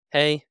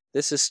Hey,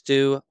 this is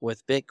Stu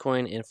with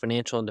Bitcoin and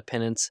Financial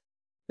Independence.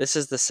 This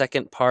is the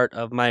second part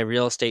of my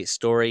real estate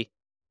story,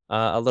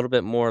 a little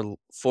bit more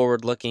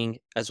forward looking,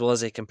 as well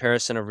as a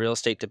comparison of real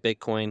estate to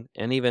Bitcoin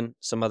and even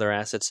some other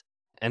assets,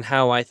 and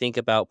how I think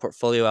about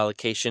portfolio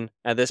allocation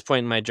at this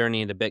point in my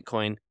journey into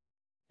Bitcoin.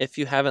 If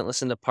you haven't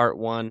listened to part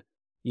one,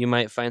 you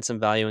might find some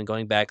value in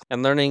going back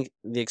and learning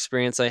the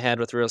experience I had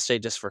with real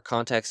estate just for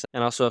context,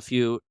 and also a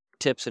few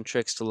tips and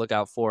tricks to look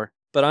out for.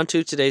 But on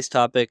to today's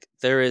topic,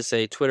 there is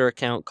a Twitter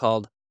account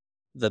called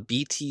the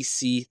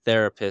BTC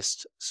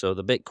Therapist, so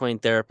the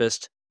Bitcoin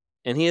Therapist,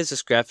 and he has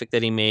this graphic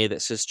that he made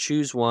that says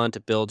choose one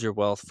to build your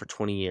wealth for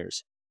 20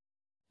 years.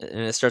 And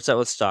it starts out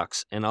with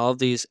stocks, and all of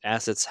these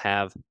assets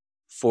have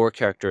four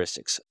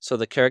characteristics. So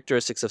the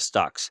characteristics of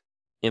stocks,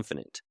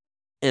 infinite.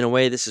 In a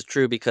way, this is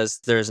true because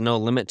there is no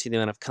limit to the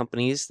amount of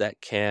companies that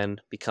can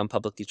become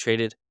publicly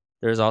traded.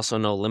 There is also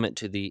no limit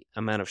to the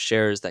amount of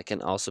shares that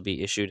can also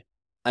be issued.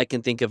 I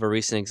can think of a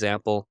recent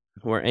example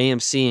where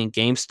AMC and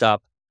GameStop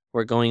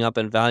were going up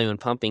in value and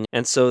pumping,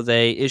 and so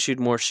they issued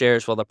more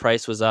shares while the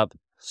price was up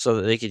so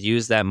that they could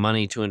use that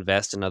money to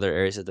invest in other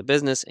areas of the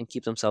business and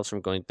keep themselves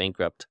from going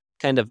bankrupt.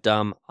 Kind of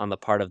dumb on the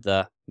part of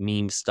the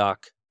meme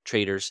stock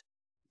traders.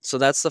 So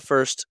that's the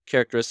first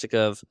characteristic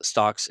of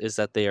stocks, is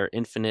that they are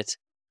infinite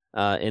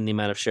in the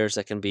amount of shares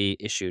that can be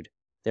issued.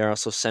 They're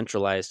also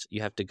centralized.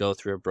 You have to go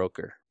through a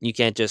broker. You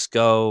can't just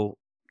go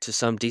to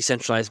some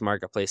decentralized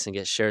marketplace and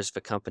get shares of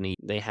a company.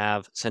 They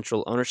have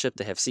central ownership,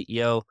 they have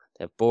CEO,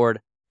 they have board,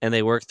 and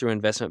they work through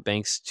investment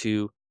banks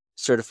to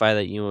certify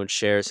that you own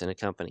shares in a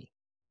company.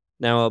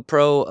 Now, a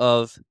pro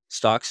of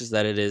stocks is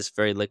that it is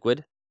very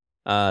liquid.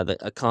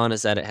 A con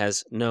is that it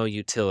has no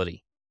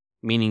utility,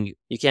 meaning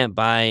you can't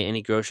buy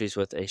any groceries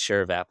with a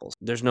share of apples.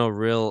 There's no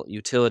real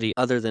utility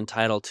other than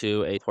title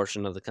to a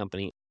portion of the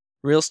company.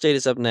 Real estate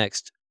is up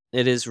next.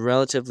 It is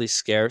relatively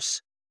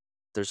scarce.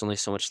 There's only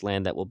so much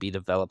land that will be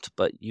developed,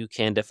 but you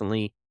can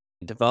definitely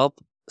develop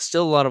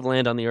still a lot of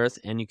land on the earth,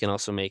 and you can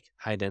also make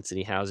high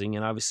density housing.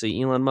 And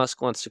obviously, Elon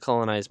Musk wants to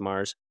colonize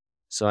Mars,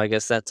 so I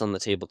guess that's on the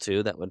table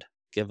too. That would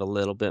give a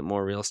little bit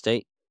more real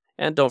estate.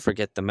 And don't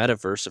forget the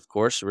metaverse, of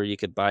course, where you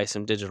could buy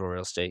some digital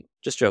real estate.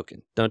 Just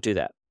joking. Don't do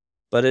that.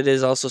 But it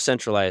is also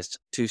centralized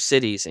to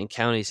cities and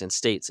counties and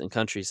states and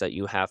countries that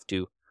you have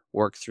to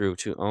work through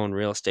to own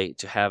real estate,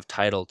 to have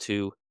title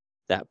to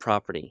that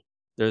property.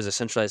 There's a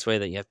centralized way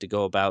that you have to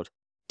go about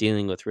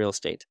dealing with real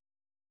estate.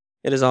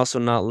 It is also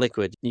not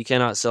liquid. You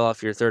cannot sell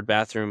off your third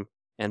bathroom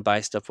and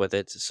buy stuff with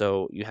it,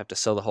 so you have to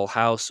sell the whole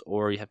house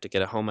or you have to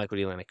get a home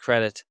equity line of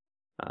credit.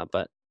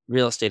 But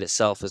real estate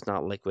itself is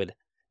not liquid,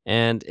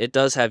 and it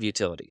does have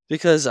utility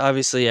because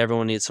obviously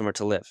everyone needs somewhere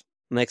to live.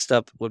 Next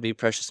up would be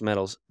precious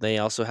metals. They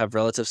also have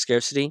relative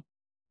scarcity.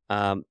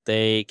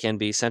 They can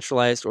be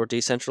centralized or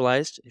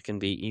decentralized. It can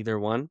be either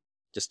one,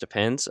 just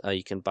depends.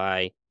 You can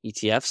buy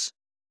ETFs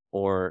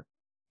or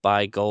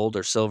buy gold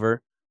or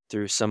silver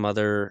through some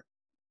other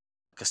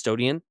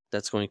custodian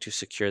that's going to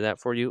secure that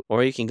for you,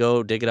 or you can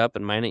go dig it up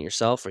and mine it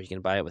yourself, or you can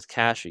buy it with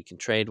cash, or you can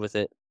trade with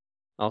it,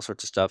 all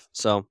sorts of stuff.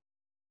 So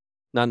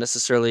not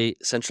necessarily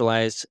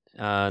centralized,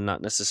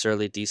 not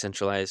necessarily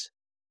decentralized.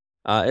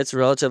 It's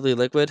relatively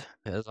liquid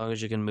as long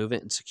as you can move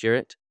it and secure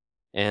it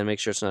and make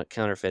sure it's not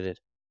counterfeited.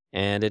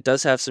 And it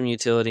does have some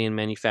utility in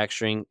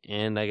manufacturing,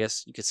 and I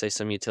guess you could say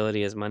some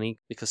utility as money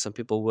because some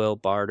people will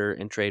barter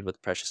and trade with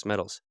precious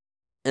metals.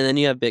 And then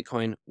you have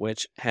Bitcoin,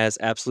 which has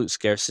absolute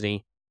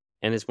scarcity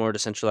and is more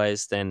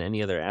decentralized than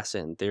any other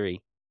asset in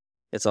theory.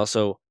 It's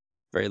also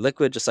very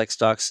liquid, just like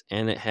stocks,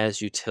 and it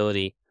has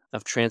utility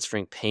of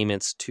transferring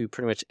payments to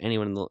pretty much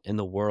anyone in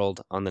the world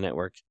on the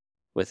network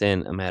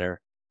within a matter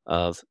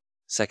of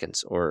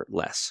seconds or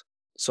less.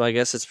 So I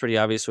guess it's pretty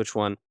obvious which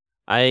one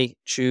I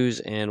choose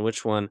and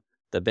which one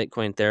the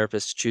Bitcoin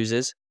Therapist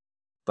chooses.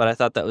 But I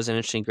thought that was an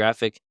interesting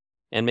graphic,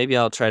 and maybe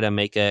I'll try to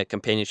make a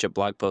companionship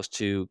blog post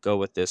to go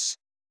with this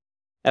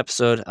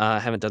episode. I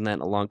haven't done that in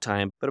a long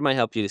time, but it might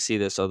help you to see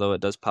this, although it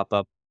does pop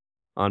up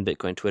on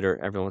Bitcoin Twitter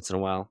every once in a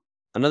while.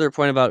 Another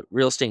point about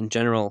real estate in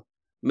general,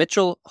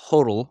 Mitchell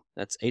Hodl,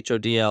 that's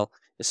HODL,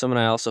 is someone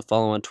I also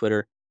follow on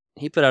Twitter.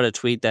 He put out a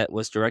tweet that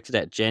was directed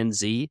at Gen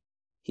Z.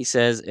 He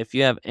says, if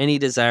you have any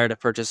desire to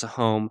purchase a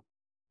home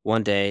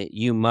one day,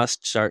 you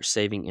must start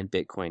saving in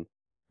Bitcoin.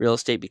 Real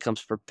estate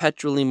becomes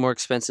perpetually more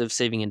expensive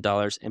saving in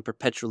dollars and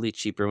perpetually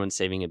cheaper when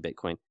saving in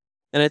Bitcoin.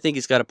 And I think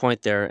he's got a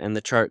point there, and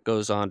the chart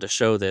goes on to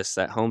show this,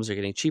 that homes are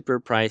getting cheaper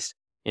priced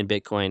in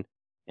Bitcoin,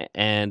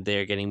 and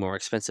they're getting more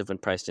expensive when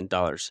priced in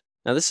dollars.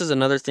 Now, this is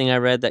another thing I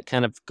read that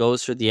kind of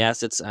goes through the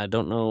assets. I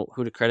don't know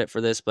who to credit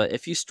for this, but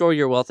if you store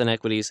your wealth in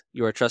equities,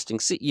 you are trusting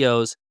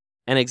CEOs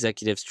and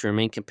executives to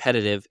remain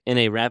competitive in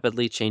a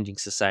rapidly changing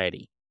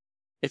society.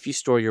 If you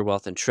store your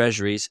wealth in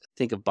treasuries,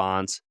 think of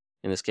bonds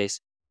in this case,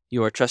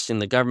 you are trusting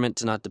the government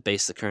to not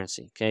debase the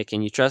currency. Okay,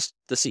 can you trust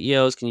the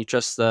CEOs? Can you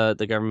trust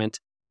the government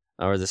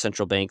or the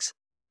central banks?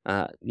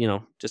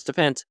 Just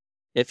depends.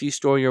 If you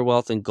store your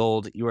wealth in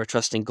gold, you are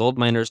trusting gold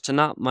miners to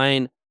not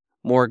mine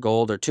more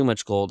gold or too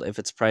much gold if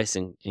its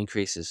pricing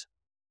increases.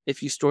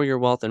 If you store your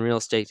wealth in real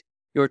estate,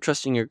 you are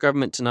trusting your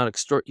government to not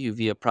extort you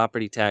via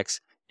property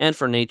tax and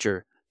for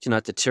nature to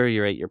not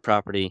deteriorate your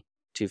property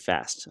too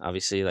fast.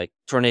 Obviously, like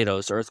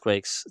tornadoes,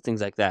 earthquakes,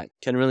 things like that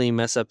can really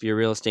mess up your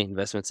real estate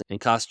investments and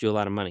cost you a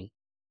lot of money.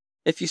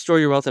 If you store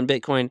your wealth in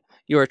Bitcoin,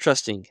 you are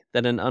trusting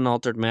that an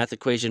unaltered math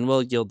equation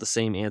will yield the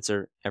same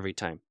answer every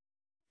time.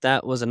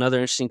 That was another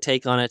interesting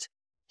take on it.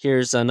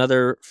 Here's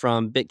another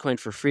from Bitcoin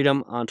for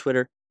Freedom on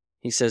Twitter.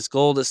 He says,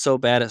 gold is so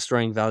bad at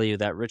storing value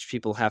that rich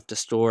people have to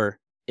store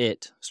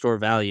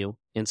value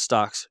in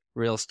stocks,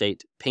 real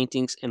estate,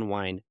 paintings, and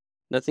wine.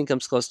 Nothing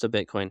comes close to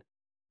Bitcoin.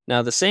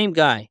 Now, the same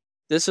guy,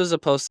 this was a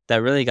post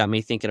that really got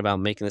me thinking about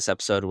making this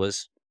episode,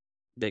 was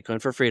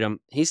Bitcoin for Freedom.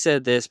 He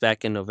said this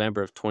back in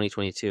November of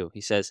 2022.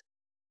 He says,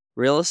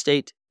 real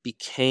estate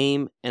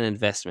became an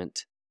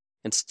investment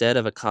instead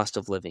of a cost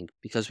of living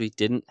because we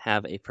didn't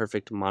have a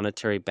perfect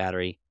monetary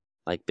battery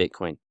like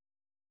Bitcoin.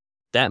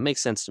 That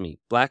makes sense to me.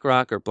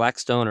 BlackRock or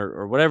Blackstone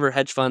or whatever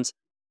hedge funds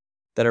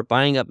that are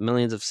buying up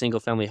millions of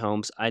single-family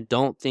homes, I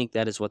don't think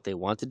that is what they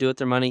want to do with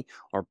their money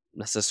or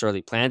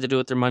necessarily plan to do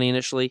with their money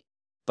initially,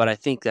 but I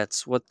think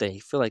that's what they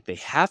feel like they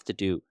have to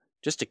do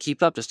just to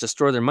keep up, just to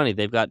store their money.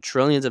 They've got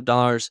trillions of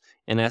dollars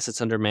in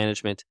assets under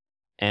management,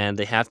 and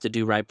they have to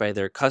do right by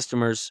their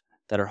customers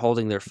that are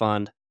holding their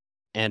fund.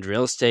 And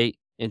real estate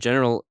in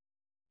general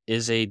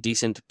is a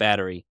decent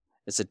battery.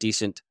 It's a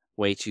decent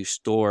way to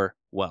store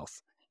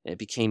wealth. It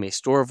became a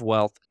store of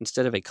wealth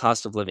instead of a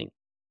cost of living.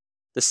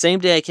 The same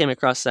day I came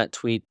across that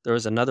tweet, there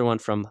was another one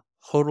from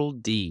Hodl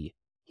D.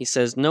 He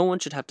says, no one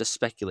should have to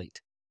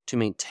speculate to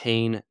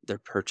maintain their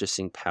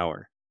purchasing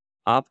power.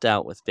 Opt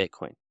out with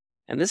Bitcoin.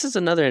 And this is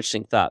another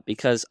interesting thought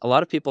because a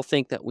lot of people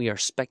think that we are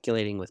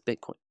speculating with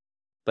Bitcoin.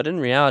 But in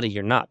reality,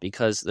 you're not,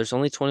 because there's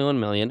only 21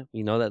 million.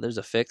 We know that there's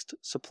a fixed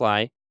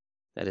supply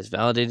that is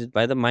validated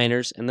by the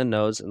miners and the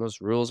nodes, and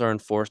those rules are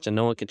enforced, and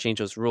no one can change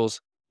those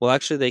rules. Well,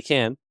 actually, they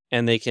can,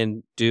 and they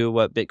can do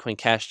what Bitcoin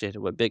Cash did,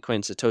 what Bitcoin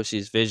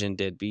Satoshi's Vision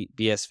did,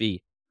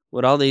 BSV,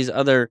 what all these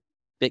other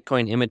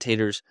Bitcoin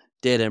imitators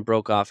did and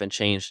broke off and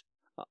changed.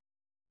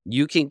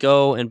 You can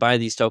go and buy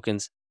these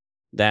tokens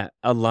that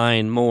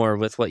align more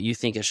with what you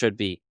think it should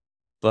be,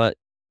 but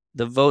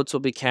the votes will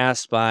be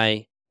cast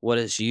by what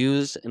is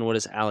used and what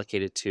is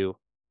allocated to.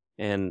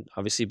 And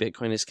obviously,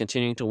 Bitcoin is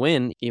continuing to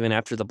win even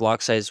after the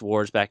block size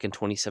wars back in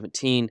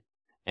 2017,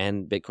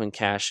 and Bitcoin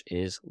Cash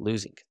is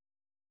losing.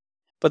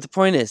 But the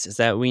point is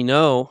that we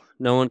know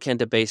no one can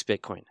debase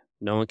Bitcoin.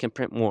 No one can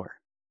print more.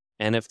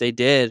 And if they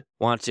did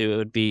want to, it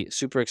would be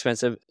super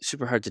expensive,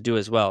 super hard to do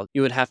as well.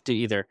 You would have to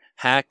either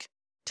hack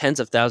tens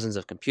of thousands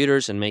of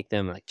computers and make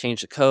them like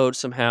change the code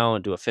somehow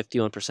and do a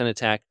 51%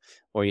 attack,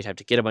 or you'd have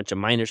to get a bunch of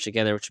miners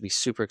together, which would be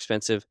super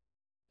expensive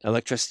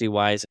electricity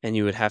wise, and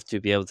you would have to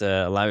be able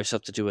to allow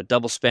yourself to do a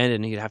double spend,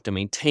 and you'd have to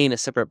maintain a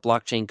separate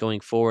blockchain going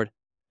forward.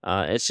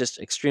 It's just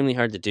extremely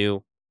hard to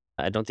do.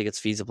 I don't think it's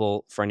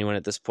feasible for anyone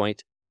at this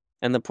point.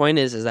 And the point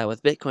is that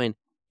with Bitcoin,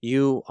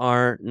 you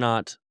are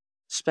not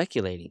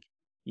speculating.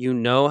 You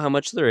know how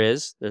much there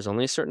is. There's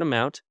only a certain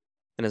amount.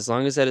 And as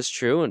long as that is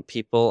true and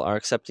people are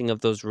accepting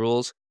of those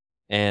rules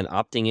and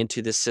opting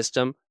into this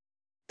system,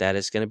 that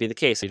is going to be the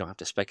case. You don't have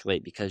to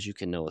speculate because you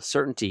can know with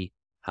certainty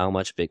how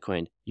much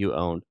Bitcoin you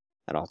own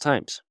at all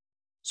times.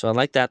 So I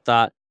like that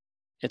thought.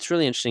 It's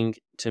really interesting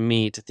to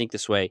me to think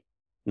this way.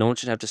 No one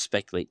should have to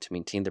speculate to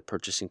maintain their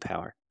purchasing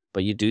power,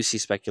 but you do see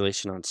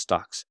speculation on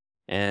stocks.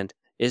 And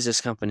is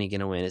this company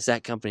going to win? Is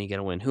that company going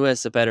to win? Who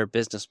has the better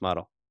business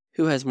model?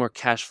 Who has more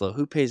cash flow?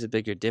 Who pays a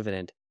bigger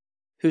dividend?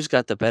 Who's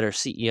got the better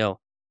CEO?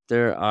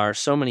 There are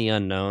so many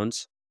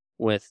unknowns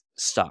with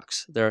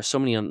stocks. There are so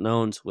many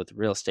unknowns with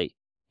real estate.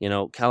 You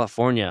know,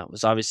 California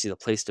was obviously the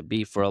place to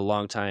be for a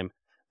long time,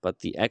 but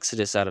the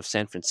exodus out of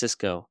San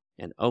Francisco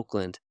and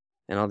Oakland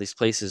and all these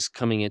places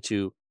coming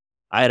into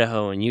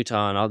Idaho and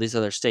Utah and all these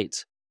other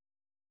states.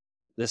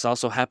 This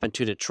also happened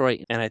to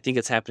Detroit, and I think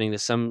it's happening to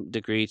some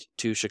degree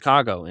to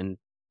Chicago and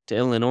to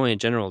Illinois in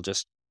general.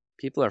 Just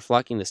people are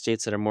flocking to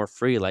states that are more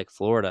free, like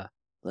Florida,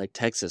 like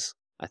Texas,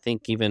 I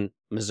think even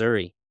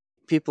Missouri.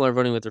 People are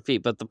voting with their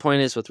feet. But the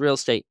point is, with real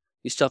estate,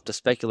 you still have to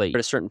speculate. At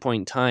a certain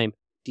point in time,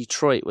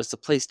 Detroit was the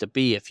place to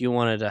be if you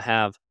wanted to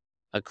have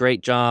a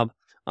great job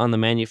on the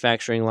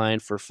manufacturing line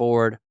for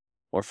Ford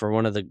or for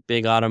one of the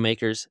big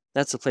automakers.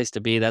 That's the place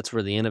to be. That's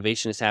where the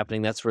innovation is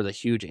happening. That's where the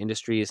huge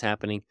industry is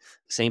happening.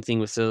 Same thing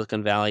with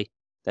Silicon Valley.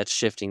 That's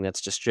shifting,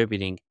 that's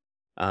distributing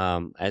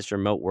as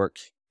remote work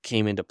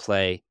came into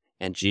play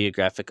and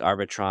geographic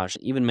arbitrage.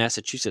 Even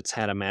Massachusetts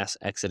had a mass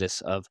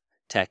exodus of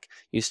tech.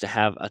 Used to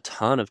have a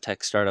ton of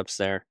tech startups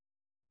there.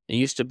 It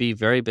used to be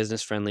very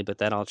business friendly, but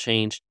that all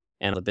changed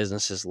and the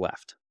businesses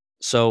left.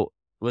 So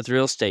with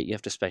real estate, you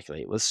have to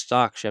speculate. With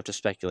stocks, you have to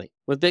speculate.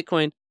 With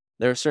Bitcoin,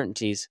 there are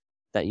certainties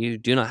that you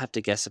do not have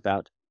to guess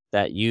about,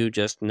 that you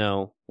just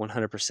know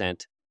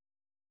 100%.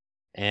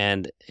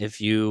 And if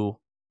you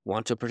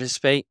want to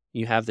participate,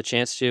 you have the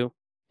chance to.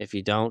 If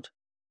you don't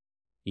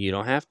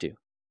have to.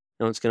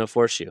 No one's going to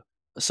force you.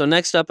 So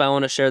next up, I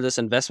want to share this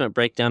investment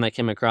breakdown I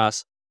came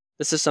across.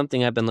 This is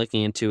something I've been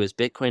looking into, is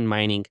Bitcoin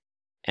mining.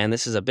 And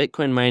this is a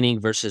Bitcoin mining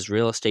versus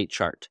real estate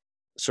chart.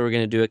 So we're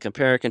going to do a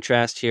compare and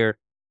contrast here.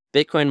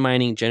 Bitcoin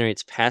mining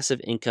generates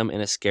passive income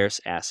in a scarce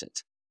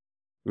asset.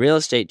 Real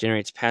estate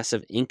generates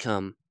passive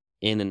income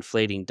in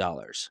inflating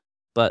dollars,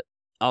 but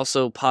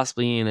also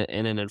possibly in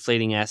an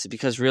inflating asset,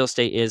 because real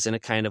estate is, in a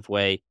kind of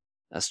way,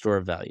 a store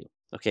of value.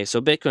 Okay,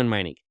 so Bitcoin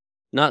mining,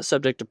 not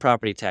subject to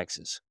property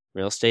taxes.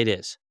 Real estate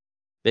is.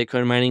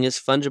 Bitcoin mining is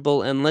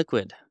fungible and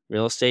liquid.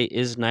 Real estate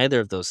is neither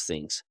of those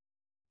things.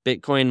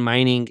 Bitcoin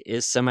mining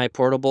is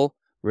semi-portable.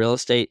 Real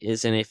estate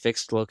is in a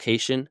fixed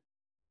location.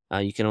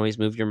 You can always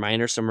move your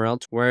miner somewhere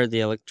else where the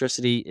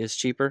electricity is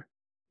cheaper.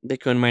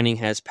 Bitcoin mining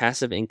has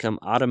passive income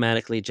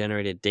automatically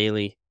generated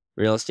daily.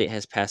 Real estate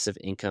has passive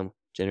income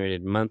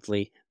generated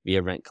monthly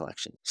via rent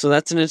collection. So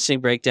that's an interesting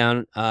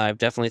breakdown. I've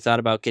definitely thought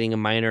about getting a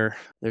miner.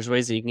 There's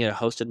ways that you can get a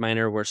hosted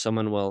miner where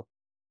someone will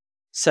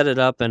set it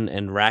up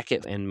and rack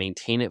it and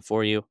maintain it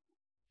for you,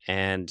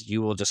 and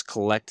you will just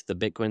collect the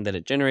Bitcoin that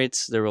it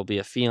generates. There will be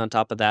a fee on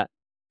top of that,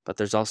 but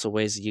there's also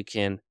ways that you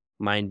can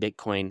mine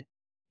Bitcoin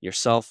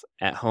yourself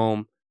at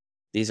home.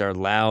 These are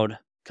loud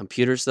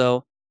computers,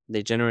 though.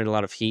 They generate a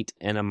lot of heat,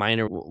 and a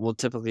miner will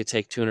typically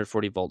take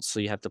 240 volts, so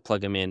you have to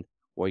plug them in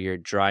where your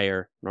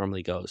dryer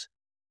normally goes,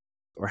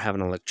 or have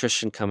an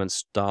electrician come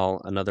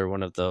install another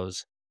one of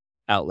those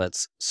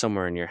outlets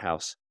somewhere in your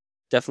house.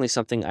 Definitely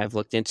something I've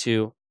looked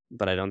into,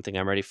 but I don't think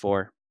I'm ready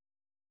for.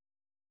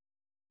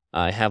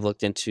 I have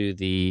looked into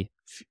the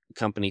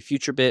company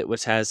FutureBit,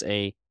 which has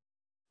a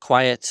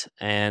quiet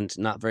and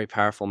not very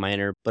powerful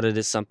miner, but it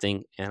is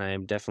something, and I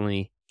am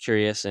definitely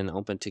curious and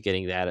open to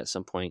getting that at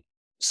some point.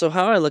 So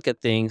how I look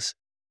at things,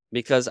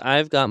 because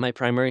I've got my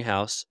primary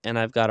house and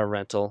I've got a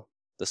rental,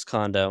 this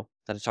condo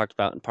that I talked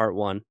about in part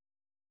 1.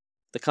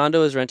 The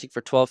condo is renting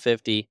for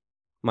 $1,250.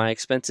 My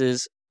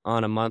expenses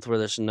on a month where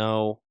there's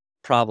no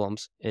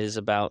problems is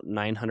about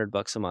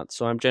 $900 a month.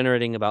 So I'm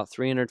generating about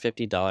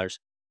 $350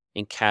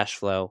 in cash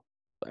flow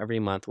every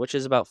month, which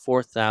is about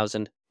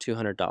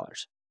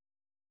 $4,200.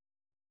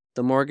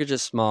 The mortgage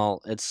is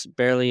small. It's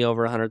barely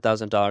over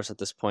 $100,000 at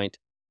this point.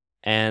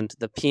 And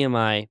the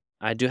PMI,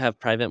 I do have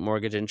private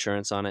mortgage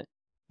insurance on it,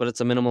 but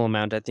it's a minimal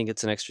amount. I think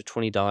it's an extra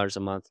 $20 a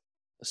month.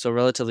 So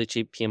relatively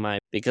cheap PMI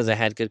because I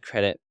had good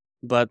credit.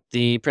 But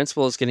the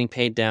principal is getting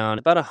paid down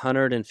about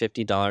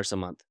 $150 a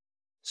month.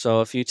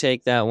 So if you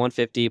take that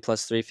 $150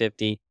 plus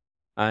 $350,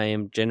 I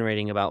am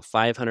generating about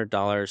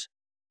 $500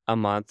 a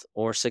month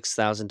or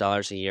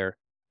 $6,000 a year.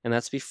 And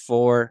that's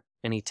before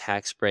any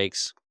tax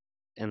breaks,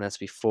 and that's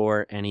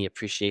before any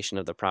appreciation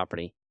of the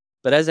property.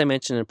 But as I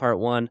mentioned in part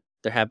 1,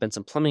 there have been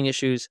some plumbing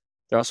issues.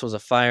 There also was a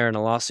fire and a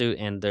lawsuit,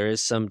 and there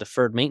is some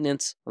deferred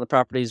maintenance on the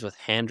properties with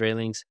hand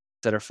railings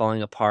that are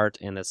falling apart,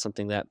 and that's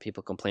something that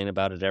people complain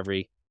about at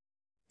every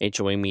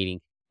HOA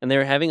meeting. And they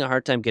were having a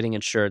hard time getting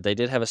insured. They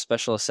did have a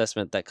special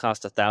assessment that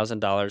cost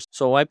 $1,000.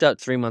 So I wiped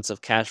out 3 months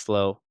of cash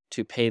flow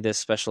to pay this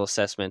special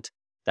assessment.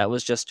 That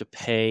was just to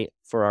pay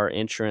for our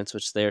insurance,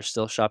 which they are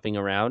still shopping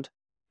around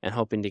and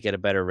hoping to get a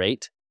better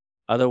rate.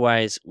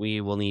 Otherwise,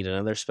 we will need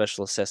another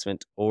special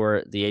assessment,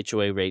 or the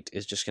HOA rate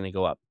is just going to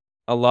go up.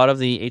 A lot of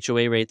the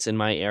HOA rates in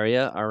my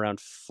area are around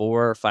 $400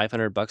 or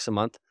 $500 a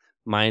month.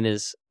 Mine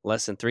is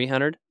less than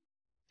 $300,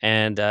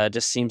 and it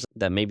just seems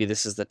that maybe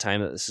this is the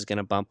time that this is going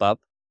to bump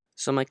up.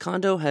 So my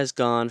condo has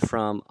gone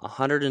from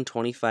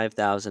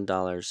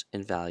 $125,000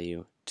 in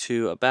value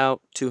to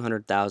about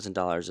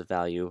 $200,000 of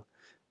value,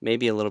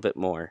 maybe a little bit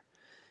more.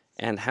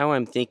 And how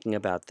I'm thinking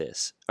about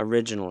this,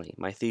 originally,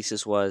 my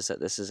thesis was that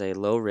this is a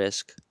low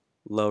risk,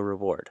 low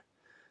reward.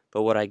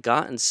 But what I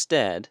got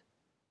instead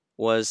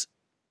was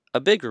a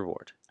big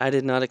reward. I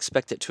did not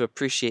expect it to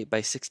appreciate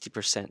by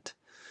 60%.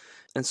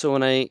 And so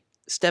when I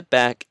step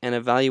back and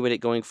evaluate it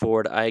going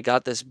forward, I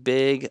got this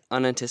big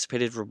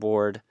unanticipated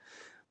reward.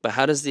 But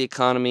how does the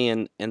economy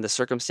and the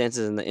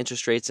circumstances and the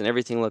interest rates and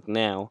everything look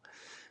now?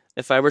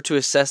 If I were to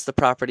assess the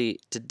property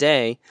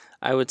today,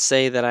 I would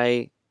say that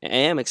I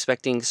am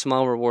expecting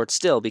small rewards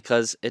still,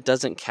 because it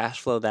doesn't cash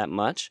flow that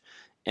much,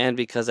 and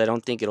because I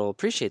don't think it'll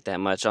appreciate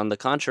that much. On the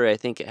contrary, I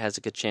think it has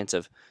a good chance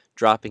of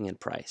dropping in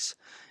price.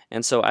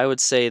 And so I would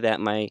say that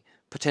my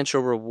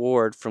potential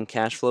reward from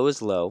cash flow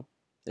is low,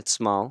 it's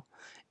small,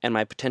 and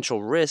my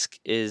potential risk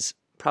is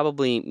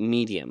probably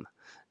medium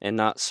and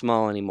not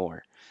small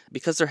anymore.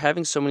 Because they're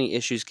having so many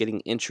issues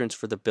getting insurance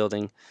for the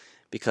building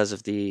because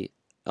of the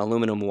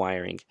aluminum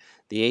wiring.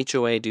 The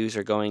HOA dues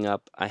are going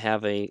up. I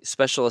have a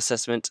special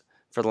assessment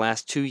for the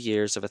last 2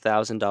 years of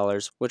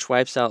 $1,000, which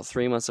wipes out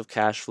 3 months of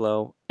cash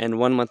flow and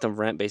 1 month of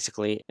rent,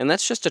 basically. And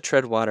that's just to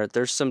tread water.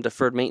 There's some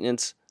deferred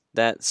maintenance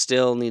that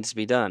still needs to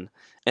be done.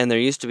 And there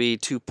used to be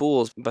 2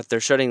 pools, but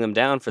they're shutting them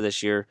down for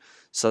this year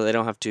so they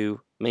don't have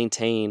to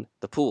maintain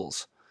the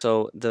pools.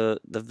 So the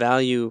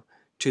value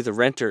to the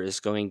renter is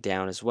going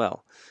down as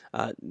well.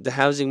 The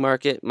housing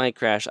market might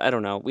crash. I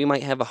don't know. We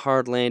might have a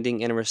hard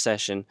landing in a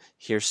recession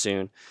here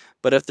soon.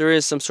 But if there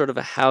is some sort of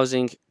a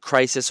housing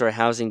crisis or a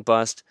housing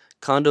bust,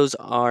 condos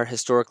are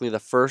historically the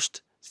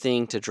first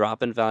thing to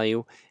drop in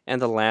value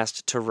and the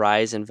last to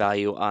rise in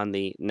value on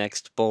the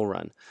next bull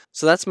run.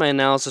 So that's my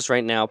analysis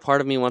right now.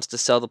 Part of me wants to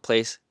sell the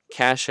place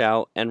cash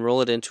out and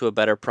roll it into a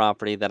better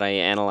property that I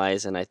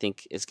analyze and I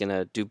think is going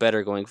to do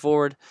better going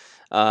forward.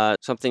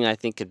 Something I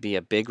think could be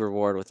a big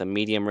reward with a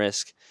medium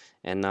risk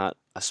and not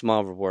a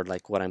small reward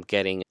like what I'm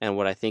getting and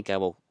what I think I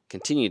will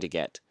continue to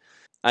get.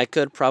 I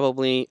could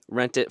probably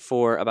rent it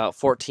for about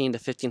 14 to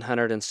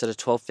 1500 instead of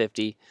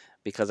 1250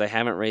 because I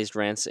haven't raised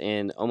rents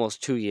in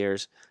almost 2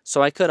 years.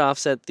 So I could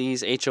offset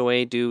these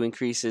HOA due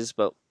increases,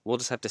 but we'll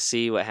just have to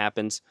see what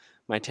happens.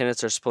 My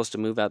tenants are supposed to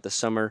move out this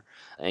summer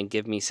and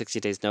give me 60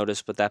 days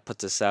notice, but that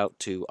puts us out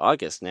to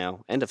August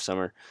now, end of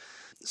summer.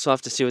 So I'll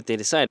have to see what they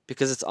decide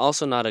because it's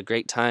also not a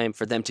great time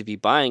for them to be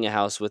buying a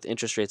house with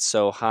interest rates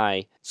so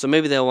high. So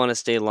maybe they'll want to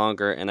stay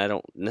longer, and I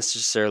don't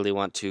necessarily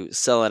want to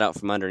sell it out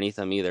from underneath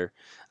them either.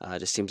 It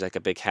just seems like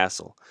a big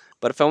hassle.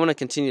 But if I want to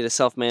continue to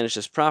self-manage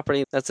this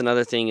property, that's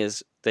another thing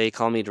is they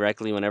call me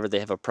directly whenever they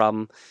have a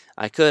problem.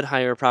 I could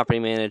hire a property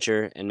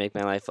manager and make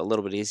my life a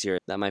little bit easier.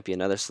 That might be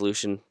another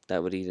solution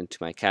that would eat into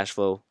my cash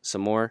flow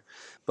some more,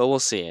 but we'll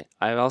see.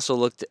 I've also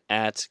looked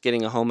at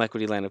getting a home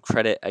equity line of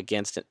credit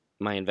against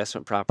my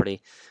investment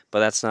property, but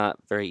that's not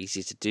very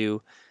easy to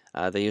do.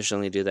 They usually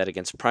only do that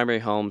against primary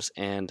homes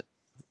and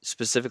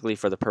specifically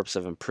for the purpose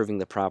of improving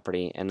the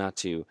property and not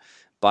to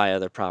buy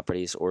other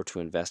properties or to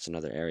invest in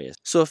other areas.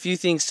 So a few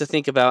things to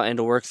think about and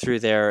to work through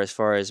there as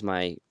far as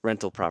my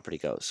rental property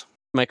goes.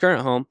 My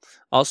current home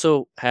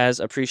also has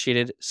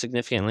appreciated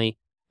significantly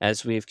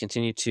as we've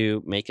continued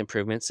to make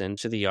improvements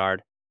into the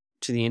yard,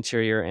 to the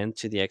interior and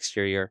to the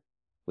exterior.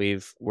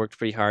 We've worked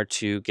pretty hard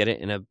to get it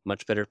in a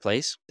much better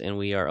place, and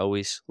we are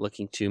always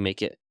looking to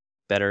make it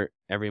better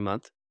every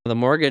month. The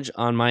mortgage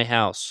on my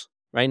house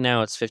right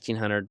now it's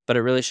 $1,500, but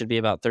it really should be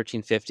about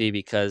 $1,350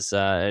 because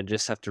I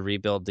just have to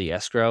rebuild the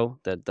escrow.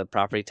 The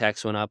property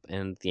tax went up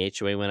and the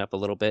HOA went up a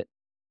little bit,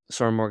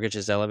 so our mortgage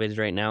is elevated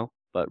right now.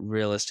 But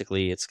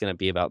realistically, it's going to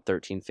be about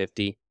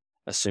 $1,350,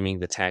 assuming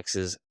the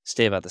taxes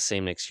stay about the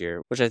same next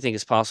year, which I think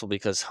is possible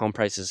because home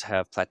prices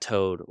have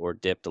plateaued or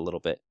dipped a little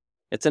bit.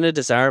 It's in a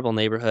desirable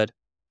neighborhood.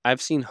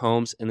 I've seen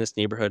homes in this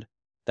neighborhood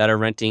that are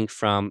renting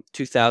from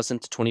 $2,000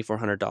 to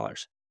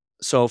 $2,400.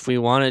 So if we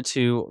wanted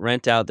to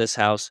rent out this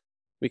house,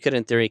 we could,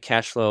 in theory,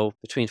 cash flow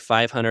between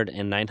 $500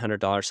 and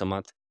 $900 a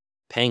month,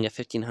 paying a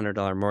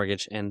 $1,500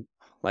 mortgage. And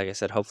like I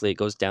said, hopefully it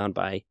goes down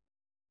by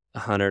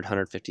 $100,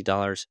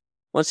 $150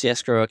 once the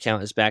escrow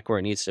account is back where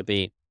it needs to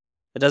be.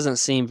 It doesn't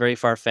seem very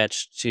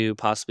far-fetched to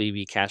possibly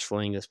be cash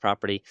flowing this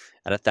property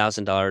at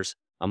 $1,000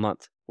 a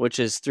month, which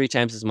is 3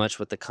 times as much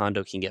what the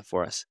condo can get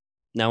for us.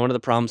 Now, one of the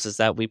problems is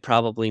that we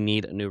probably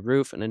need a new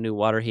roof and a new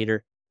water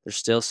heater. There's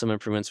still some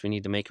improvements we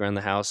need to make around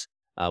the house.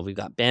 We've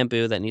got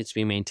bamboo that needs to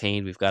be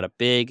maintained. We've got a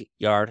big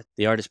yard.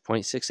 The yard is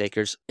 0.6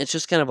 acres. It's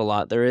just kind of a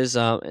lot. There is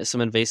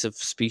some invasive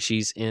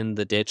species in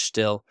the ditch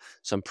still,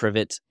 some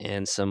privet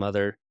and some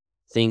other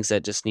things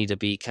that just need to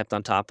be kept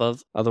on top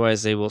of.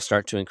 Otherwise, they will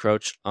start to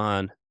encroach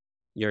on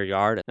your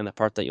yard and the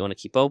part that you want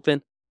to keep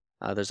open.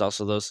 There's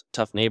also those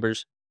tough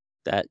neighbors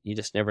that you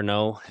just never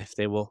know if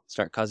they will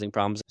start causing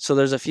problems. So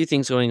there's a few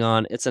things going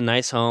on. It's a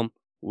nice home.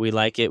 We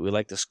like it. We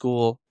like the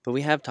school. But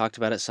we have talked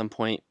about at some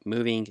point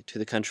moving to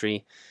the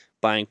country,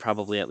 buying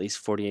probably at least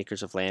 40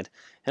 acres of land,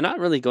 and not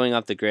really going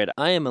off the grid.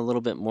 I am a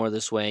little bit more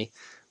this way.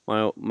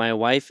 My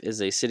wife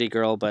is a city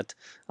girl, but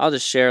I'll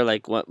just share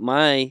like what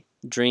my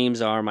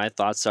dreams are, my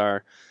thoughts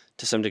are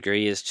to some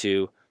degree is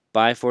to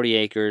buy 40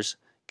 acres,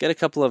 get a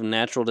couple of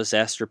natural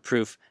disaster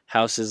proof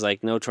houses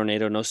like no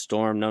tornado, no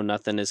storm, no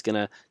nothing is going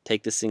to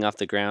take this thing off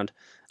the ground.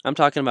 I'm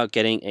talking about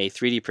getting a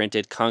 3D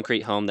printed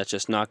concrete home that's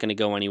just not going to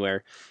go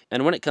anywhere.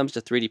 And when it comes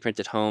to 3D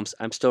printed homes,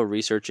 I'm still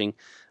researching.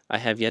 I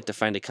have yet to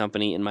find a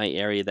company in my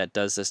area that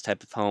does this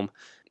type of home,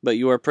 but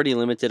you are pretty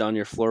limited on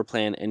your floor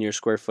plan and your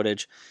square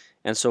footage.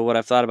 And so what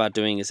I've thought about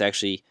doing is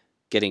actually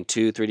getting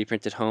 2 3D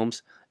printed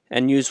homes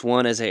and use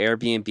one as an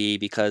Airbnb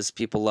because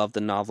people love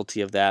the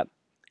novelty of that.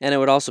 And it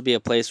would also be a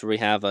place where we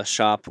have a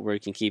shop where we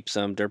can keep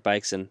some dirt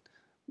bikes and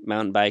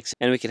mountain bikes,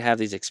 and we could have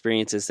these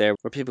experiences there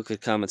where people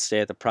could come and stay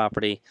at the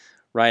property,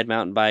 ride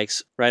mountain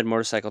bikes, ride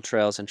motorcycle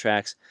trails and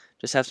tracks,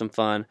 just have some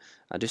fun,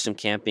 do some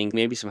camping,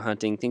 maybe some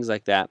hunting, things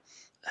like that.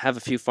 Have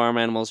a few farm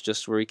animals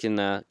just where we can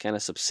kind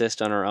of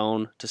subsist on our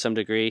own to some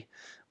degree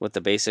with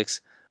the basics.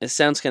 It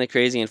sounds kind of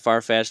crazy and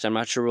far-fetched. I'm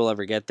not sure we'll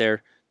ever get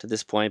there to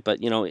this point, but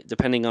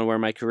depending on where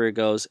my career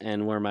goes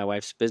and where my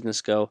wife's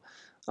business go,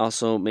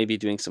 also maybe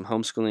doing some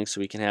homeschooling so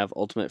we can have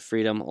ultimate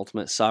freedom,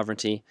 ultimate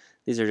sovereignty.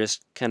 These are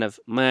just kind of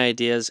my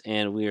ideas,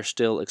 and we are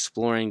still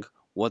exploring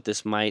what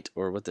this might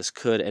or what this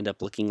could end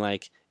up looking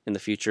like in the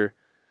future.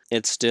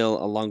 It's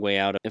still a long way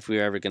out if we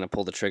are ever going to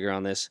pull the trigger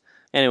on this.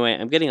 Anyway,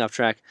 I'm getting off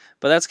track,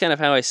 but that's kind of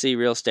how I see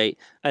real estate.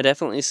 I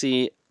definitely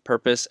see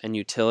purpose and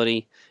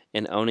utility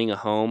in owning a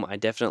home. I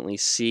definitely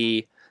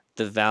see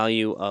the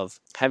value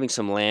of having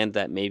some land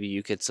that maybe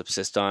you could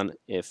subsist on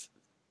if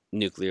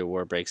nuclear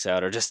war breaks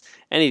out or just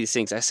any of these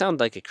things. I sound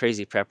like a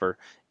crazy prepper,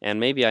 and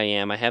maybe I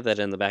am. I have that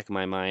in the back of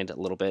my mind a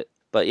little bit.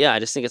 But yeah, I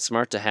just think it's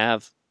smart to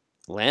have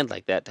land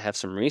like that, to have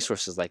some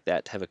resources like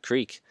that, to have a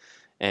creek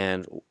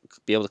and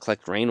be able to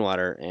collect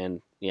rainwater.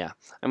 And yeah,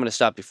 I'm going to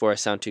stop before I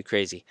sound too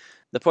crazy.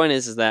 The point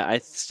is that I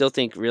still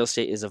think real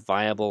estate is a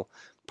viable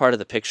part of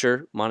the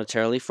picture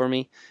monetarily for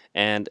me,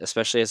 and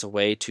especially as a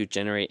way to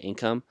generate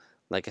income,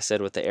 like I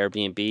said, with the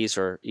Airbnbs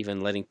or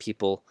even letting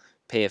people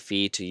pay a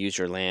fee to use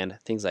your land,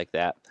 things like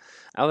that.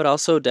 I would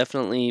also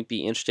definitely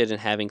be interested in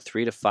having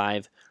 3 to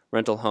 5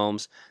 rental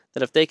homes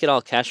that if they could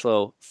all cash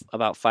flow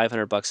about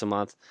 $500 a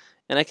month,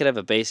 and I could have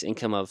a base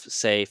income of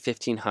say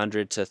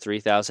 $1,500 to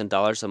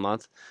 $3,000 a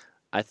month.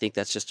 I think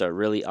that's just a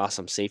really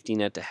awesome safety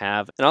net to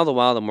have. And all the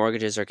while, the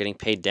mortgages are getting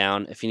paid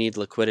down. If you need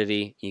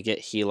liquidity, you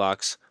get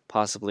HELOCs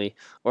possibly,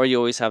 or you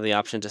always have the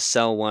option to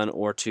sell one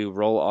or to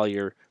roll all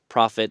your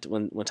profit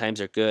when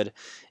times are good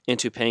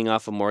into paying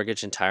off a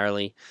mortgage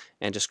entirely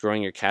and just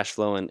growing your cash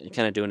flow and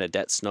kind of doing a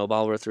debt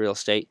snowball with real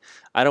estate.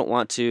 I don't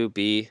want to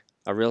be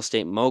a real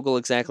estate mogul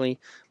exactly,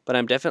 but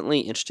I'm definitely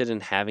interested in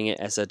having it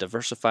as a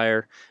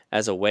diversifier,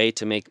 as a way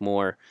to make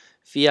more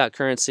fiat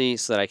currency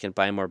so that I can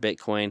buy more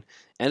Bitcoin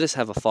and just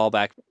have a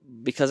fallback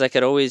because I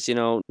could always,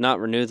 not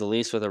renew the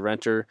lease with a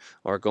renter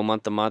or go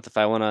month to month if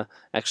I want to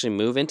actually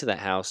move into that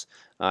house.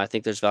 I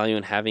think there's value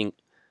in having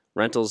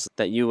rentals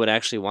that you would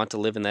actually want to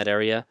live in that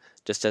area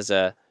just as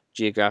a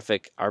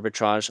geographic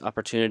arbitrage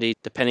opportunity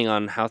depending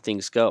on how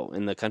things go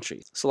in the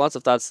country. So lots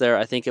of thoughts there.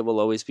 I think it will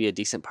always be a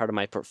decent part of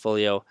my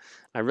portfolio.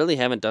 I really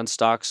haven't done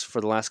stocks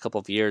for the last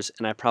couple of years,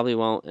 and I probably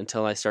won't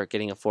until I start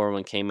getting a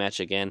 401k match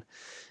again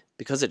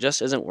because it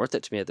just isn't worth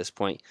it to me at this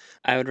point.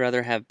 I would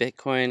rather have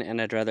Bitcoin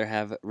and I'd rather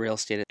have real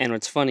estate. And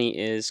what's funny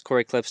is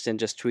Corey Clipston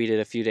just tweeted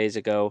a few days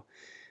ago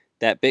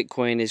that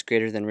Bitcoin is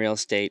greater than real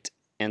estate,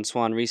 and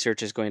Swan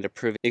Research is going to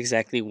prove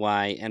exactly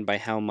why and by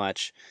how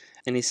much.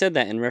 And he said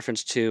that in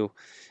reference to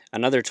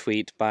another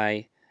tweet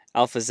by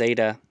Alpha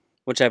Zeta,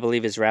 which I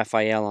believe is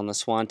Raphael on the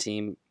Swan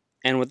team.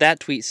 And what that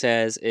tweet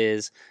says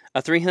is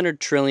a 300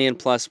 trillion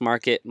plus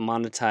market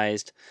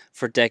monetized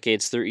for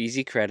decades through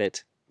easy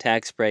credit,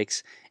 tax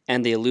breaks,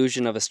 and the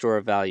illusion of a store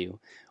of value.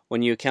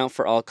 When you account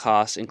for all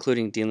costs,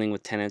 including dealing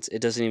with tenants, it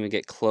doesn't even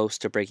get close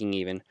to breaking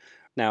even.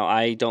 Now,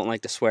 I don't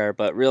like to swear,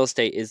 but real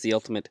estate is the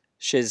ultimate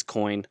shiz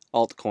coin,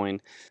 altcoin.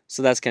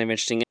 So that's kind of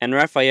interesting. And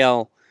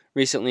Raphael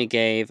recently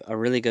gave a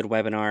really good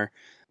webinar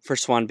for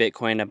Swan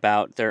Bitcoin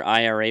about their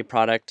IRA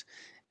product.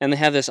 And they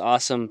have this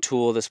awesome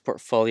tool, this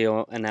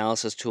portfolio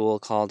analysis tool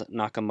called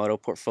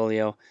Nakamoto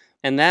Portfolio.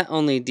 And that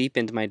only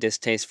deepened my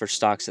distaste for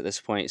stocks at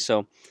this point.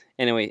 So,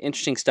 anyway,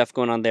 interesting stuff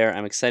going on there.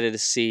 I'm excited to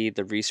see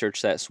the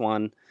research that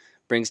Swan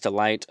brings to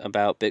light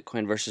about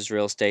Bitcoin versus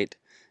real estate.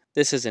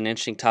 This is an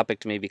interesting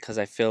topic to me because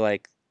I feel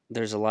like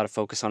there's a lot of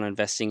focus on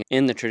investing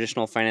in the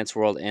traditional finance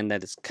world and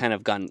that it's kind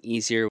of gotten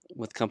easier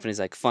with companies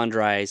like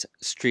Fundrise,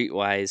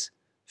 Streetwise,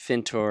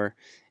 Fintor,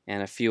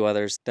 and a few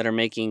others that are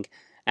making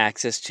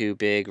access to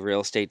big real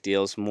estate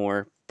deals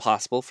more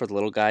possible for the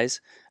little guys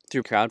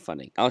through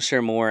crowdfunding. I'll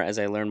share more as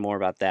I learn more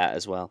about that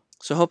as well.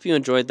 So hope you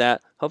enjoyed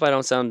that. Hope I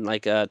don't sound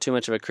like too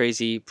much of a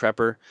crazy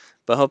prepper,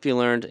 but hope you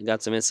learned and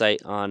got some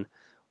insight on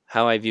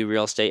how I view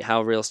real estate,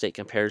 how real estate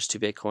compares to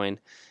Bitcoin.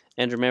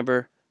 And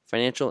remember,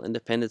 financial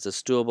independence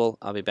is doable.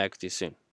 I'll be back with you soon.